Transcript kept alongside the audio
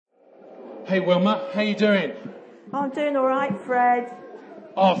Hey, Wilma, how you doing? I'm doing all right, Fred.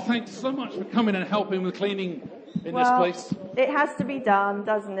 Oh, thanks so much for coming and helping with cleaning in this place. It has to be done,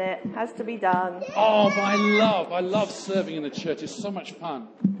 doesn't it? Has to be done. Oh, but I love serving in the church. It's so much fun.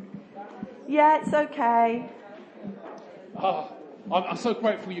 Yeah, it's okay. Oh, I'm so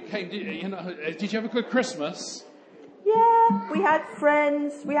grateful you came. Did you have a good Christmas? Yeah, we had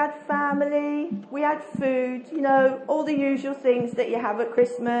friends, we had family, we had food, all the usual things that you have at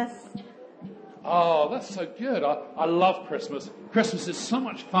Christmas. Oh, that's so good. I love Christmas. Christmas is so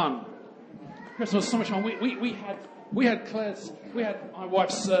much fun. Christmas is so much fun. We had my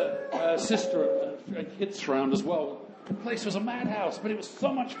wife's sister and kids around as well. The place was a madhouse, but it was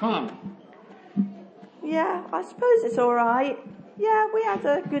so much fun. Yeah, I suppose it's all right. Yeah, we had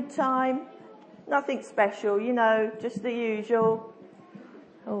a good time. Nothing special, just the usual.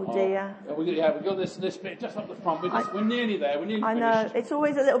 Oh dear. We got this bit just up the front. We're nearly there. We're nearly finished. I know. It's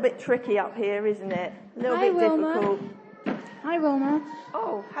always a little bit tricky up here, isn't it? A little bit Wilma. difficult. Hi, Wilma.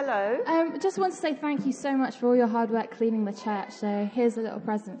 Oh, hello. Just want to say thank you so much for all your hard work cleaning the church. So here's a little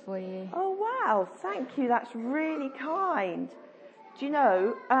present for you. Oh, wow. Thank you. That's really kind. Do you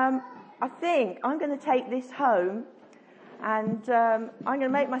know, I think I'm going to take this home and I'm going to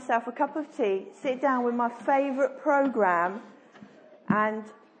make myself a cup of tea, sit down with my favourite programme, and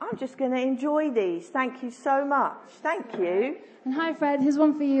I'm just going to enjoy these. Thank you so much. Thank you. And hi, Fred. Here's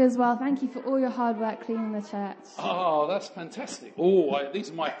one for you as well. Thank you for all your hard work cleaning the church. Oh, that's fantastic. Oh, these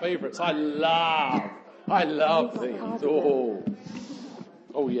are my favourites. I love these.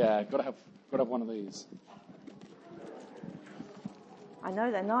 Oh yeah. Got to have one of these. I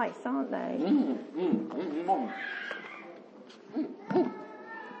know they're nice, aren't they?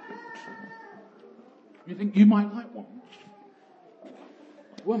 You think you might like one?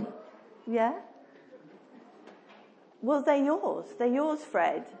 Woman. Yeah? Well, they're yours. They're yours,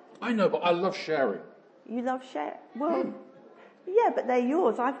 Fred. I know, but I love sharing. You love sharing? Well, yeah, but they're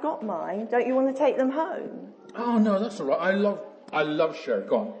yours. I've got mine. Don't you want to take them home? Oh, no, that's all right. I love sharing.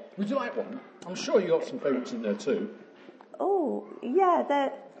 Go on. Would you like one? I'm sure you got some favourites in there too. Oh, yeah,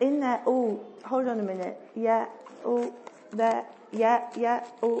 they're in there. Oh, hold on a minute. Yeah. Oh, there. Yeah.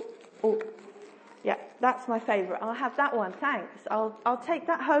 Oh. Yeah, that's my favourite. I'll have that one, thanks. I'll take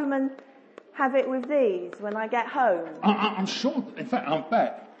that home and have it with these when I get home. I'm sure. In fact, I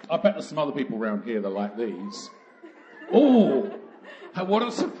bet there's some other people around here that like these. Oh, what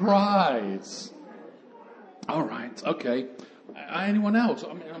a surprise! All right, okay. Anyone else?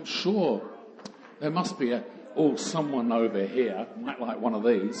 I mean, I'm sure there must be someone over here might like one of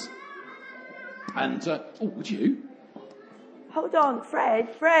these. And would you? Hold on, Fred.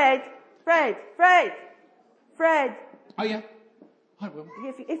 Oh yeah, I will.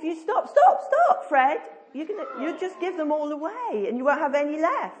 If you stop, Fred. You'll just give them all away, and you won't have any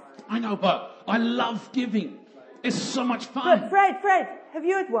left. I know, but I love giving. It's so much fun. But Fred, have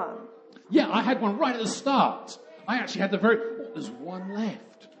you had one? Yeah, I had one right at the start. I actually had there's one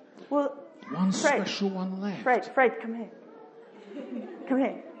left. Well, one special one left. Fred, come here. Come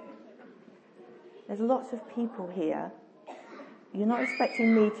here. There's lots of people here. You're not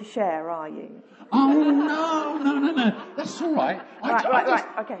expecting me to share, are you? Oh, no. That's all right. Right.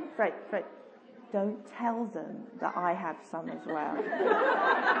 Okay, Fred. Don't tell them that I have some as well.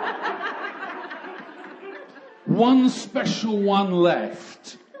 One special one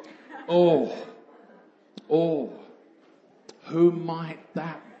left. Oh. Who might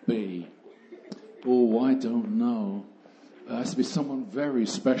that be? Oh, I don't know. It has to be someone very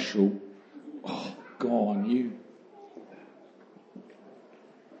special. Oh, go on, you.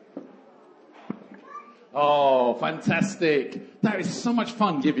 Oh, fantastic. That is so much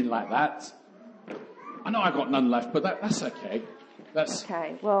fun giving like that. I know I've got none left, but that's okay. That's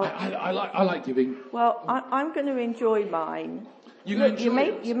okay. Well, I like giving. Well, I'm going to enjoy mine.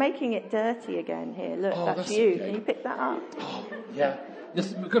 You're making it dirty again here. Look, that's you. Okay. Can you pick that up? Oh, yeah.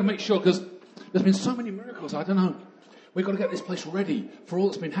 We've got to make sure, because there's been so many miracles. I don't know. We've got to get this place ready for all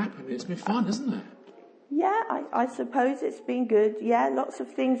that's been happening. It's been fun, isn't it? Yeah, I suppose it's been good. Yeah, lots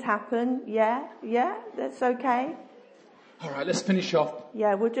of things happen. Yeah, that's okay. All right, let's finish off.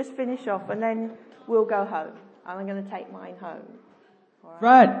 Yeah, we'll just finish off and then we'll go home. And I'm going to take mine home.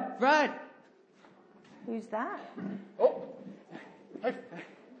 Right. Fred! Who's that? Oh. Hey.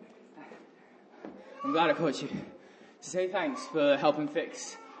 I'm glad I caught you. To say thanks for helping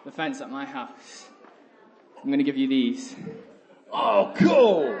fix the fence at my house, I'm going to give you these. Oh,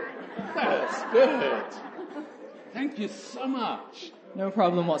 cool! That's good. Thank you so much. No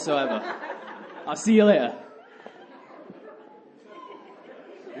problem whatsoever. I'll see you later.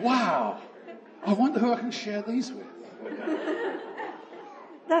 Wow. I wonder who I can share these with.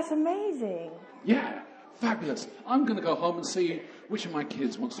 That's amazing. Yeah, fabulous. I'm going to go home and see which of my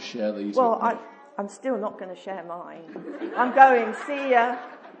kids wants to share these. Well, I'm still not going to share mine. I'm going. See ya.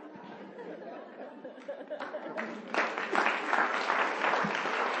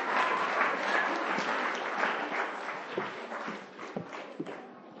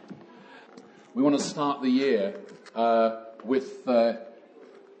 We want to start the year with a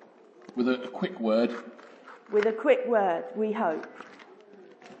quick word. With a quick word, we hope.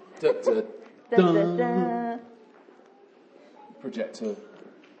 Da, da, Da, da, da. Projector.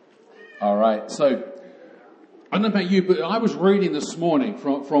 All right. So I don't know about you, but I was reading this morning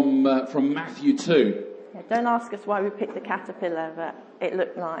from Matthew 2. Yeah, don't ask us why we picked the caterpillar, but it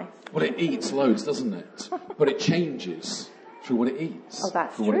looked nice. Well, it eats loads, doesn't it? But it changes through what it eats. Oh,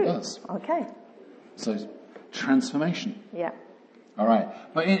 that's through true. What it does. Okay. So transformation. Yeah. All right.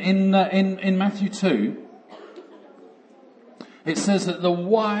 But in Matthew 2, it says that the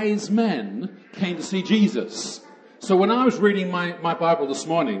wise men came to see Jesus. So when I was reading my Bible this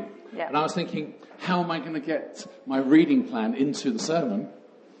morning, and I was thinking, how am I going to get my reading plan into the sermon,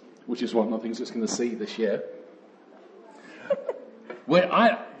 which is one of the things it's going to see this year,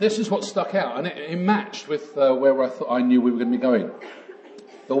 this is what stuck out, and it matched with where I thought I knew we were going to be going.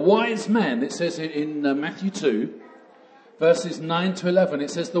 The wise men, it says in Matthew 2, verses 9 to 11,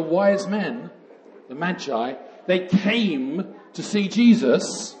 it says the wise men, the Magi, they came to see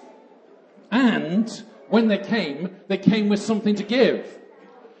Jesus, and when they came with something to give.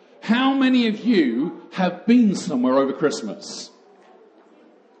 How many of you have been somewhere over Christmas?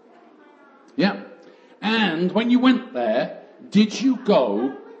 Yeah. And when you went there, did you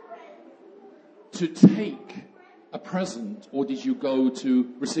go to take a present, or did you go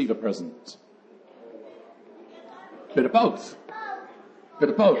to receive a present? Bit of both. Bit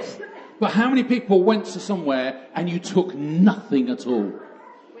of both. But how many people went to somewhere and you took nothing at all?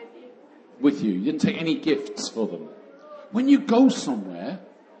 With you. You didn't take any gifts for them. When you go somewhere,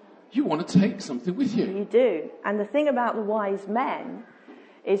 you want to take something with you. You do. And the thing about the wise men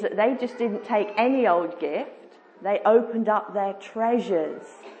is that they just didn't take any old gift. They opened up their treasures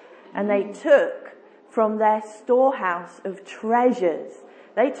and they took from their storehouse of treasures.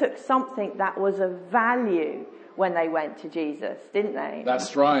 They took something that was of value when they went to Jesus, didn't they?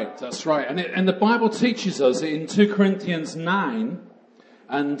 That's right. And the Bible teaches us in 2 Corinthians 9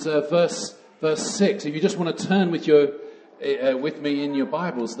 and verse 6. If you just want to turn with me in your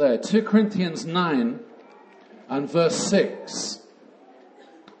Bibles there. 2 Corinthians 9 and verse 6.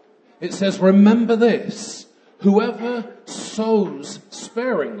 It says, remember this, whoever sows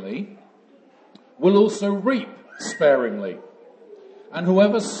sparingly will also reap sparingly. And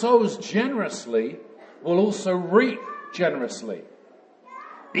whoever sows generously will also reap generously.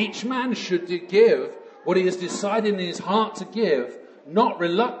 Each man should give what he has decided in his heart to give, not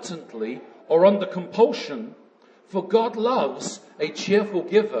reluctantly or under compulsion, for God loves a cheerful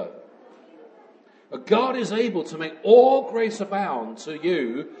giver. God is able to make all grace abound to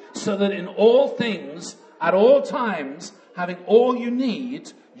you, so that in all things, at all times, having all you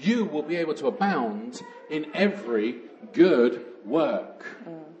need, you will be able to abound in every good work.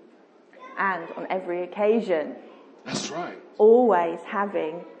 And on every occasion. That's right. Always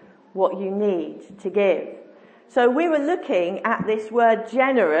having what you need to give. So we were looking at this word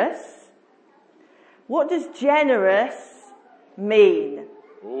generous. What does generous mean?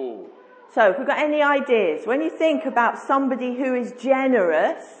 Ooh. So if we've got any ideas, when you think about somebody who is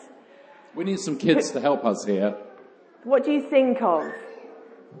generous... We need some kids to help us here. What do you think of?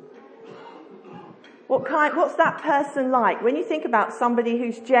 What's that person like? When you think about somebody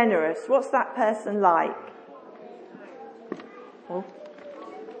who's generous, what's that person like?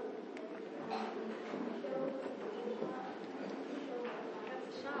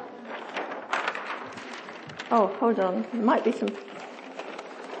 Oh, hold on. There might be some...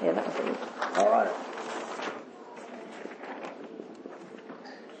 Yeah, that was it. All right.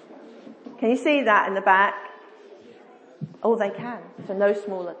 Can you see that in the back? Oh, they can. So no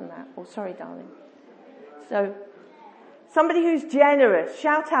smaller than that. Oh, sorry, darling. So, somebody who's generous.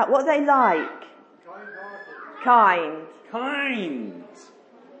 Shout out. What are they like? Kind. Kind.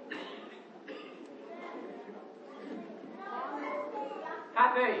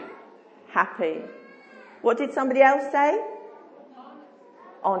 Happy. What did somebody else say?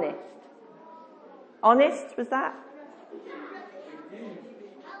 Honest. Honest, was that?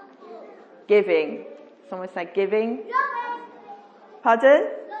 Giving. Someone say giving. Loving. Pardon?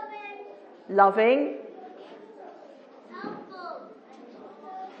 Loving. Loving. Helpful.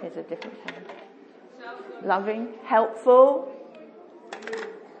 Is a different sound. Loving. Helpful.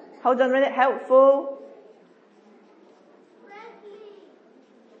 Hold on a minute. Helpful.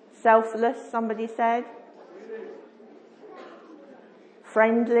 Selfless, somebody said.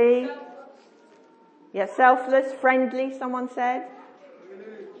 Friendly. Yeah, selfless, friendly, someone said.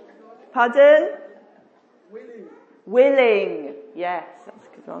 Pardon? Willing. Yes, that's a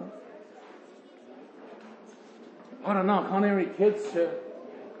good one. I don't know, I can't hear any kids.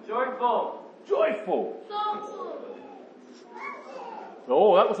 Joyful. Joyful.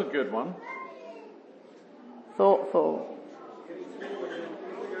 Oh, that was a good one. Thoughtful.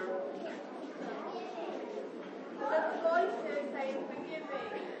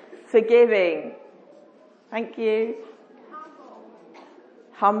 Forgiving. Thank you.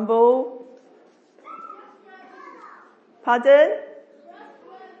 Humble. Pardon?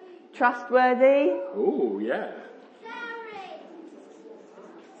 Trustworthy. Oh, yeah.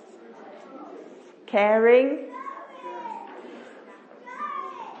 Caring.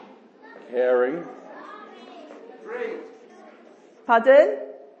 Caring. Pardon?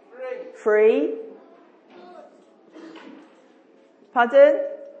 Free. Pardon?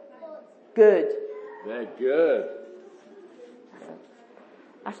 Good. They're good.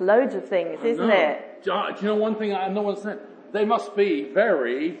 That's loads of things, isn't it? Do you know one thing no one said? They must be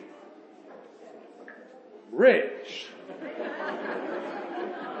very rich.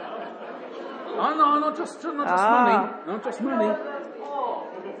 Oh, no, not just money. Not just money.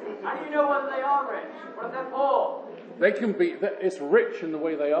 How do you know whether they are rich? Whether they're poor? They can be, it's rich in the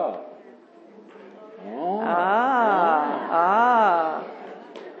way they are. Oh.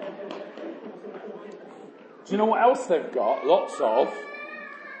 Do you know what else they've got? Lots of.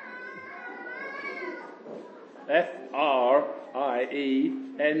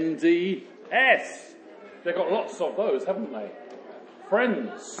 FRIENDS. They've got lots of those, haven't they?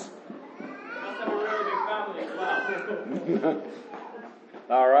 Friends. They must have a really big family as well.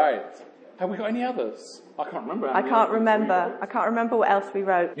 All right. Have we got any others? I can't remember. I can't remember what else we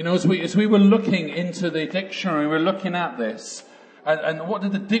wrote. You know, as we were looking into the dictionary, we were looking at this, and what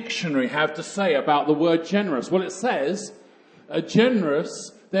did the dictionary have to say about the word generous? Well, it says,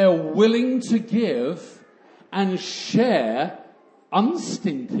 generous, they're willing to give and share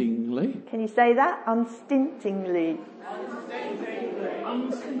unstintingly. Can you say that? Unstintingly.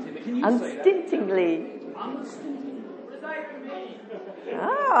 Unstintingly. Can you Unstintingly. say that? Unstintingly. What does that even mean?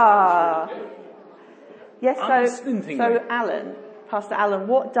 Yes, Unstintingly. so Alan, Pastor Alan,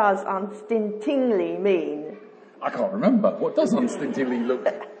 what does unstintingly mean? I can't remember. What does unstintingly look?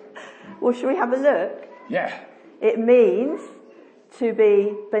 Well, shall we have a look? Yeah. It means to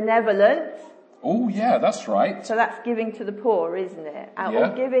be benevolent. Oh, yeah, that's right. So that's giving to the poor, isn't it? Yeah. Or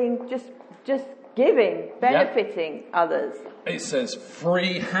giving, just giving, benefiting others. It says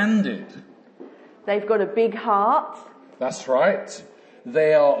free-handed. They've got a big heart. That's right.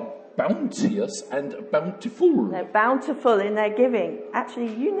 They are bounteous and bountiful. They're bountiful in their giving.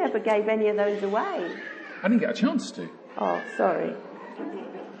 Actually, you never gave any of those away. I didn't get a chance to. Oh, sorry.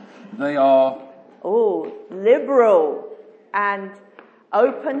 They are... Oh, liberal and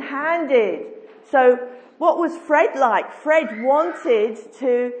open-handed. So what was Fred like? Fred wanted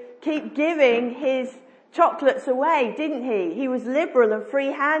to keep giving his chocolates away, didn't he? He was liberal and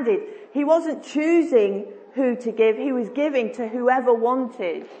free-handed. He wasn't choosing who to give. He was giving to whoever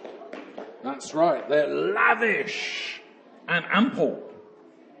wanted. That's right. They're lavish and ample.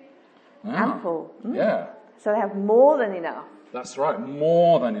 Ample. Mm. Yeah. So they have more than enough. That's right.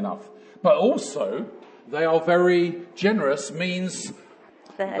 More than enough. But also, they are very generous, means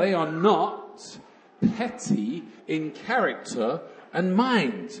they are not petty in character and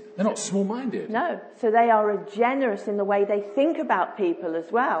mind. They're not small-minded. No. So they are generous in the way they think about people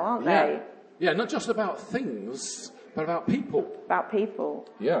as well, aren't they? Yeah, not just about things, but about people. About people.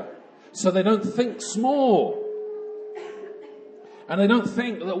 Yeah. So they don't think small. And they don't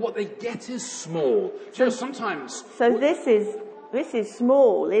think that what they get is small. So sometimes... So this is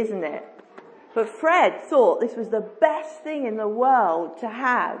small, isn't it? But Fred thought this was the best thing in the world to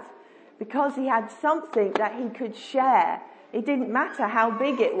have because he had something that he could share. It didn't matter how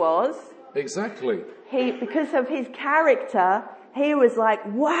big it was. Exactly. Because of his character, he was like,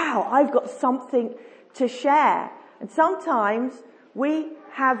 wow, I've got something to share. And sometimes we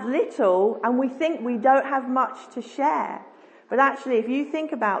have little and we think we don't have much to share. But actually, if you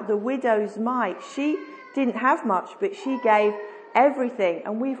think about the widow's mite, she didn't have much, but she gave everything.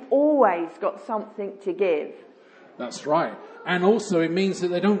 And we've always got something to give. That's right. And also it means that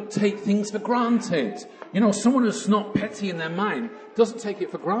they don't take things for granted. You know, someone who's not petty in their mind doesn't take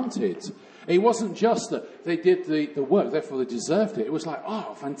it for granted. It wasn't just that they did the work, therefore they deserved it. It was like,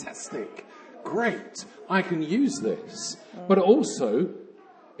 oh, fantastic, great, I can use this. But also,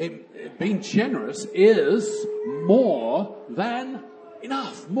 being generous is more than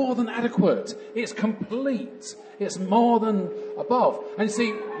enough, more than adequate. It's complete. It's more than above. And you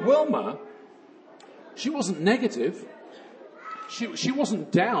see, Wilma, she wasn't negative. She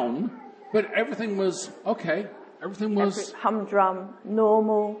wasn't down, but everything was okay. Everything was humdrum,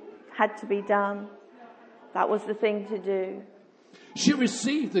 normal, had to be done. That was the thing to do. She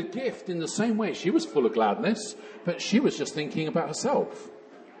received the gift in the same way. She was full of gladness, but she was just thinking about herself.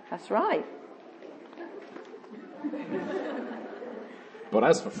 That's right. But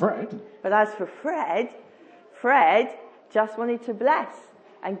as for Fred, Fred just wanted to bless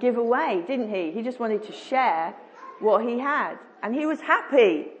and give away, didn't he? He just wanted to share what he had. And he was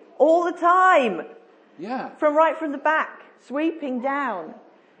happy all the time. Yeah. From the back, sweeping down.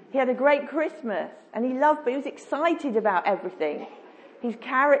 He had a great Christmas and he loved, but he was excited about everything. His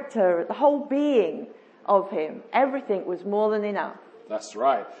character, the whole being of him, everything was more than enough. That's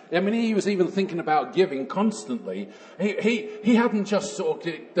right. I mean, he was even thinking about giving constantly. He hadn't just sort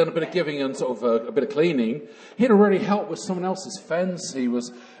of done a bit of giving and sort of a bit of cleaning. He'd already helped with someone else's fence. He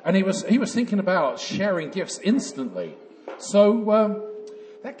was thinking about sharing gifts instantly. So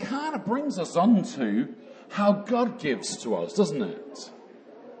that kind of brings us on to how God gives to us, doesn't it?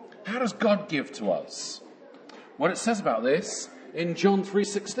 How does God give to us? What it says about this in John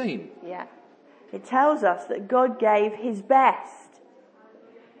 3:16. Yeah. It tells us that God gave his best.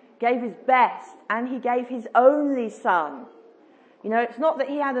 And he gave his only son. You know, it's not that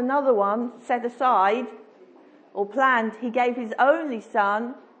he had another one set aside or planned. He gave his only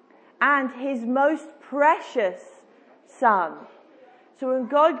son and his most precious son. So when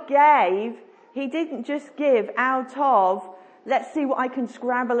God gave, he didn't just give out of, let's see what I can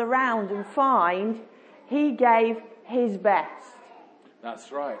scrabble around and find. He gave his best.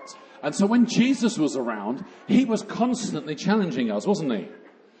 That's right. And so when Jesus was around, he was constantly challenging us, wasn't he?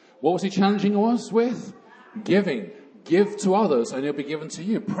 What was he challenging us with? Giving. Give to others and it'll be given to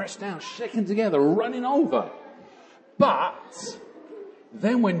you. Pressed down, shaken together, running over. But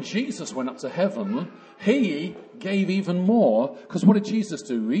then when Jesus went up to heaven, he gave even more. Because what did Jesus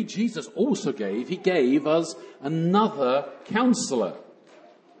do? Jesus also gave. He gave us another counselor.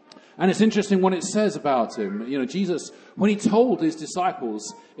 And it's interesting what it says about him. You know, Jesus, when he told his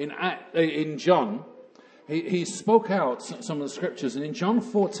disciples in John, he spoke out some of the scriptures. And in John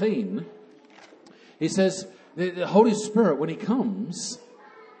 14, he says, the Holy Spirit, when he comes,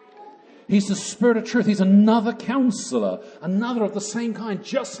 he's the Spirit of truth. He's another counselor, another of the same kind,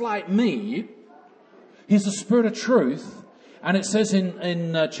 just like me. He's the Spirit of truth. And it says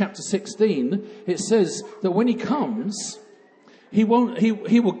in chapter 16, it says that when he comes, he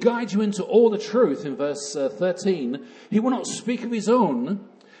will guide you into all the truth. In verse 13, he will not speak of his own.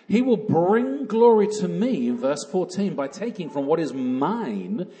 He will bring glory to me, in verse 14, by taking from what is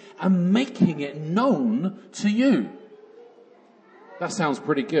mine and making it known to you. That sounds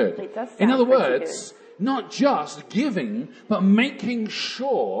pretty good. It does sound in other pretty words, not just giving, but making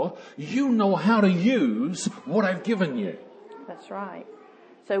sure you know how to use what I've given you. That's right.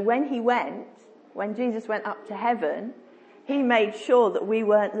 So when Jesus went up to heaven, he made sure that we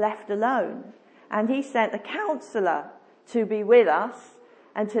weren't left alone. And he sent a counselor to be with us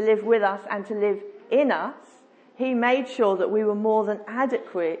and to live with us and to live in us. He made sure that we were more than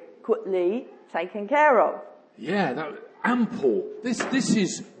adequately taken care of. Yeah, ample. This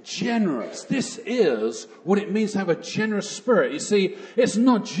is generous. This is what it means to have a generous spirit. You see, it's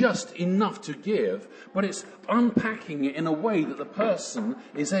not just enough to give, but it's unpacking it in a way that the person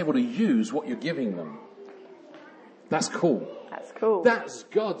is able to use what you're giving them. That's cool. That's cool. That's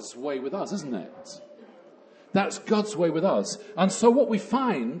God's way with us, isn't it? That's God's way with us. And so what we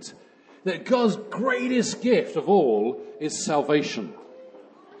find, that God's greatest gift of all is salvation.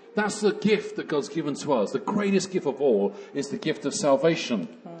 That's the gift that God's given to us. The greatest gift of all is the gift of salvation.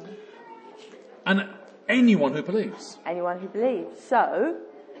 And anyone who believes. Anyone who believes. So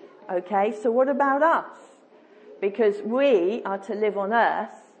what about us? Because we are to live on earth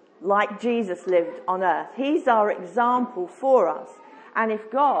like Jesus lived on earth. He's our example for us. And if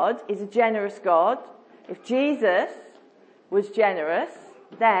God is a generous God, if Jesus was generous,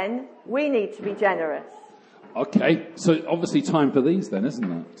 then we need to be generous. Okay, so obviously time for these then,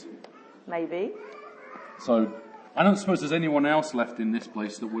 isn't it? Maybe. So, I don't suppose there's anyone else left in this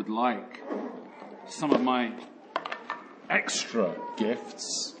place that would like some of my extra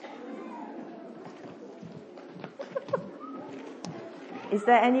gifts. Is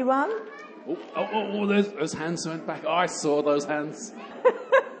there anyone? There's hands went back. Oh, I saw those hands.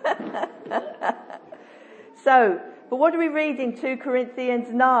 But what do we read in 2 Corinthians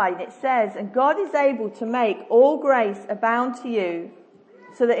 9? It says, and God is able to make all grace abound to you,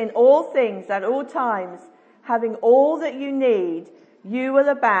 so that in all things, at all times, having all that you need, you will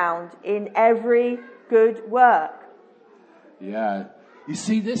abound in every good work. Yeah. You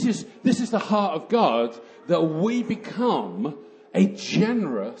see, this is the heart of God, that we become a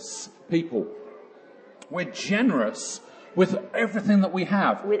generous people. We're generous with everything that we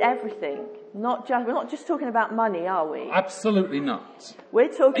have. With everything. We're not just talking about money, are we? Absolutely not. We're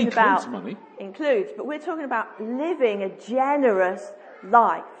talking Includes about money. Includes, but we're talking about living a generous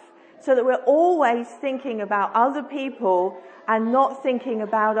life, so that we're always thinking about other people and not thinking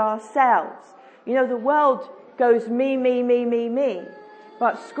about ourselves. You know, the world goes me, me, me, me, me.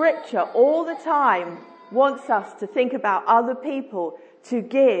 But Scripture all the time wants us to think about other people, to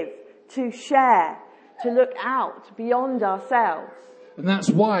give, to share, to look out beyond ourselves. And that's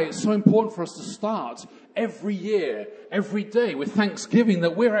why it's so important for us to start every year, every day with thanksgiving,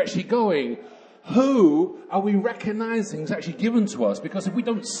 that we're actually going, who are we recognizing is actually given to us? Because if we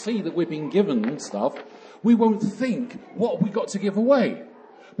don't see that we're being given stuff, we won't think, what have we got to give away?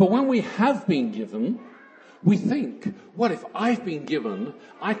 But when we have been given, we think, well, if I've been given,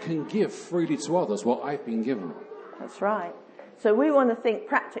 I can give freely to others what I've been given. That's right. So we want to think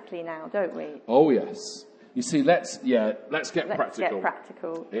practically now, don't we? Oh, yes. You see, let's get practical. Let's get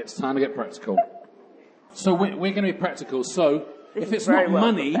practical. It's time to get practical. So we're going to be practical. So This if is it's very not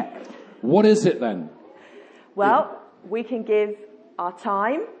well money, prepared. what is it then? Well, we can give our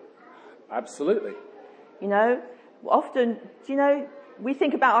time. Absolutely. You know, often, we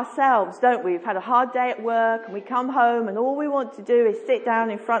think about ourselves, don't we? We've had a hard day at work and we come home and all we want to do is sit down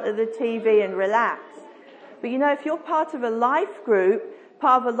in front of the TV and relax. But if you're part of a life group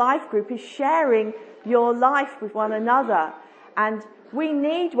is sharing your life with one another. And we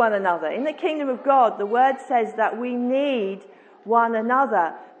need one another. In the kingdom of God, the word says that we need one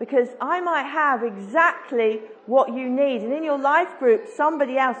another, because I might have exactly what you need. And in your life group,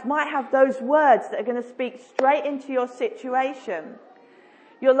 somebody else might have those words that are going to speak straight into your situation.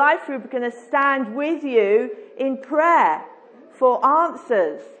 Your life group are going to stand with you in prayer for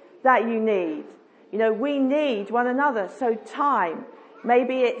answers that you need. We need one another. So time,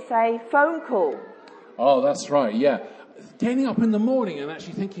 maybe it's a phone call. Oh, that's right, yeah. Getting up in the morning and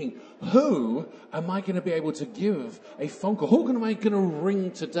actually thinking, who am I going to be able to give a phone call? Who am I going to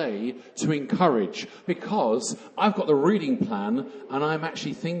ring today to encourage? Because I've got the reading plan and I'm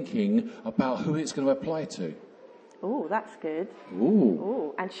actually thinking about who it's going to apply to. Oh, that's good.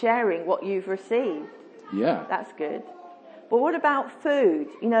 Ooh. And sharing what you've received. Yeah. That's good. But what about food?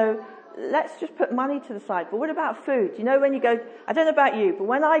 Let's just put money to the side. But what about food? When you go, I don't know about you, but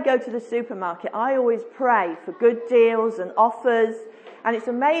when I go to the supermarket, I always pray for good deals and offers. And it's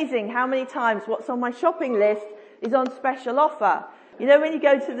amazing how many times what's on my shopping list is on special offer. When you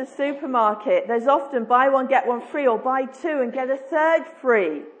go to the supermarket, there's often buy one, get one free, or buy two and get a third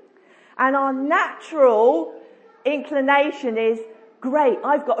free. And our natural inclination is, great,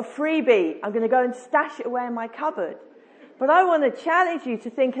 I've got a freebie. I'm going to go and stash it away in my cupboard. But I want to challenge you to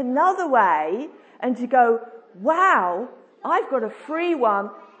think another way and to go, wow, I've got a free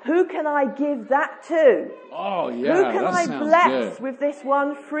one. Who can I give that to? Oh, yeah. Who can I bless with this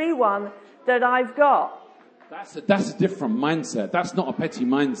one free one that I've got? That's a different mindset. That's not a petty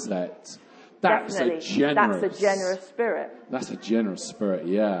mindset. That's Definitely. a generous. That's a generous spirit. That's a generous spirit,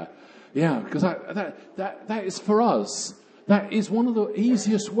 yeah. Yeah, because that is for us. That is one of the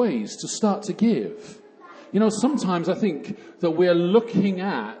easiest ways to start to give. Sometimes I think that we're looking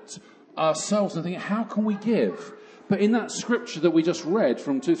at ourselves and thinking, how can we give? But in that scripture that we just read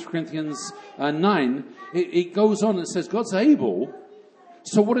from 2 Corinthians 9, it goes on and says, God's able.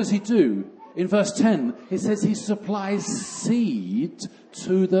 So what does he do? In verse 10, it says he supplies seed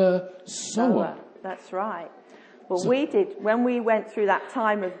to the sower. That's right. Well, we did, when we went through that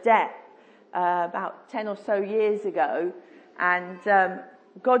time of debt about 10 or so years ago, and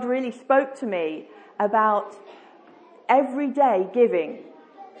God really spoke to me about everyday giving.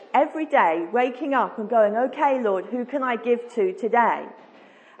 Every day waking up and going, okay, Lord, who can I give to today?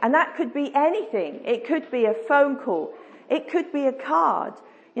 And that could be anything. It could be a phone call. It could be a card.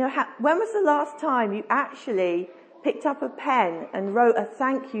 When was the last time you actually picked up a pen and wrote a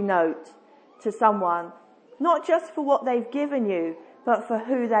thank you note to someone? Not just for what they've given you, but for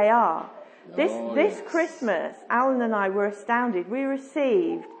who they are. This Christmas, Alan and I were astounded. We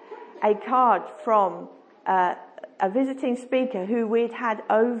received a card from a visiting speaker who we'd had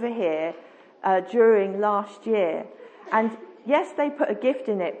over here during last year. And yes, they put a gift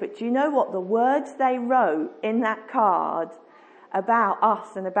in it, but do you know what? The words they wrote in that card about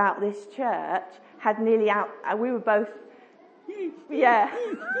us and about this church had nearly we were both, yeah,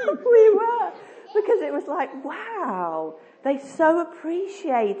 we were. Because it was like, wow, they so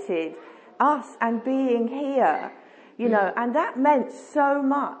appreciated us and being here. you know, and that meant so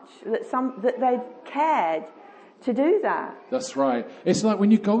much that they cared to do that. That's right. It's like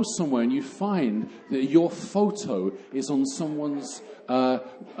when you go somewhere and you find that your photo is on someone's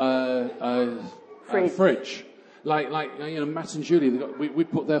fridge. Like you know, Matt and Julie, we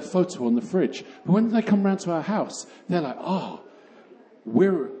put their photo on the fridge. But when they come round to our house, they're like,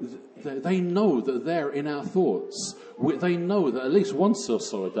 they know that they're in our thoughts. They know that at least once or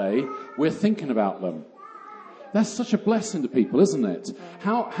so a day, we're thinking about them. That's such a blessing to people, isn't it?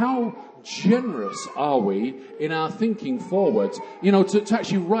 How generous are we in our thinking forward? You know, to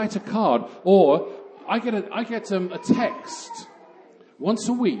actually write a card, or I get a text once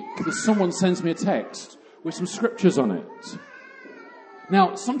a week that someone sends me a text with some scriptures on it.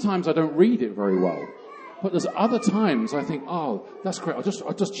 Now, sometimes I don't read it very well, but there's other times I think, oh, that's great.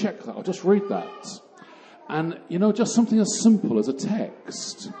 I'll just check that. I'll just read that. And, you know, just something as simple as a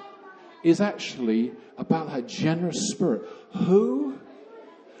text is actually about that generous spirit. Who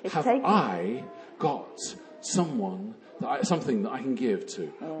have I got something that I can give to?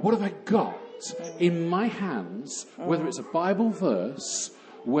 What have I got in my hands, whether it's a Bible verse,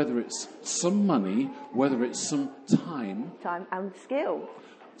 whether it's some money, whether it's some time and skill.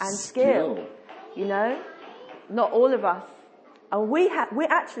 Skill. You know, not all of us. And we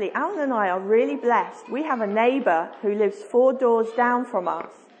actually, Alan and I are really blessed. We have a neighbour who lives 4 doors down from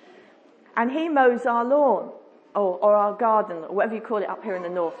us, and he mows our lawn, or our garden, or whatever you call it up here in the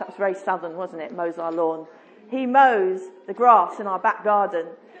north. That was very southern, wasn't it? Mows our lawn. He mows the grass in our back garden.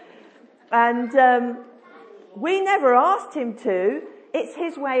 And we never asked him to. It's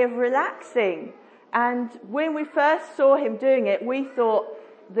his way of relaxing. And when we first saw him doing it, we thought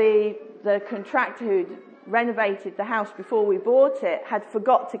the contractor who'd renovated the house before we bought it had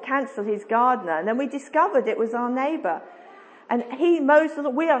forgot to cancel his gardener. And then we discovered it was our neighbour. And he mows the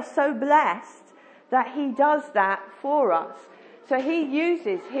lawn. We are so blessed that he does that for us. So he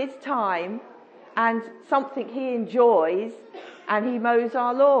uses his time and something he enjoys, and he mows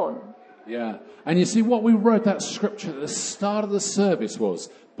our lawn. Yeah. And you see, what we read that scripture at the start of the service was,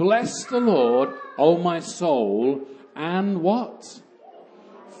 bless the Lord, O my soul, and what?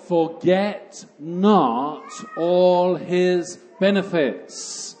 Forget not all his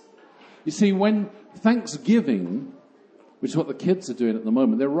benefits. You see, when Thanksgiving, which is what the kids are doing at the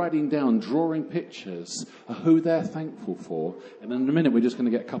moment, they're writing down, drawing pictures of who they're thankful for. And in a minute, we're just going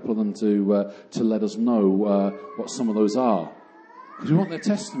to get a couple of them to let us know what some of those are. Because we want their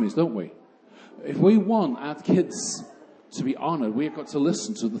testimonies, don't we? If we want our kids to be honoured, we've got to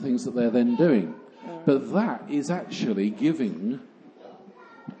listen to the things that they're then doing. But that is actually giving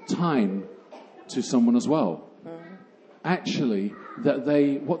time to someone as well. Actually,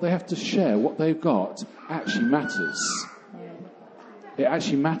 what they have to share, what they've got, actually matters. It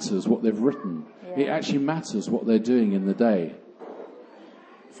actually matters what they've written. It actually matters what they're doing in the day.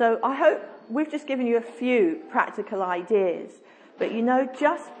 So I hope we've just given you a few practical ideas. But, you know,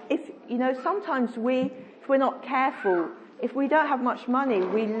 sometimes if we're not careful, if we don't have much money,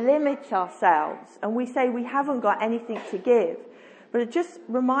 we limit ourselves and we say we haven't got anything to give. But it just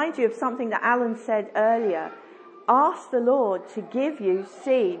reminds you of something that Alan said earlier. Ask the Lord to give you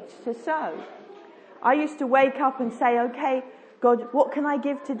seeds to sow. I used to wake up and say, okay, God, what can I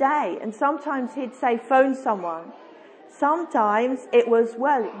give today? And sometimes he'd say, phone someone. Sometimes it was,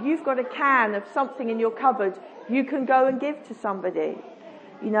 well, you've got a can of something in your cupboard, you can go and give to somebody.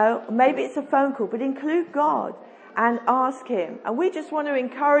 You know, maybe it's a phone call, but include God and ask him. And we just want to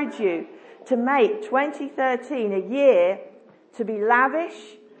encourage you to make 2013 a year to be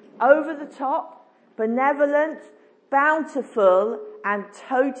lavish, over the top, benevolent, bountiful, and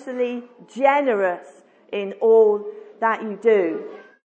totally generous in all that you do.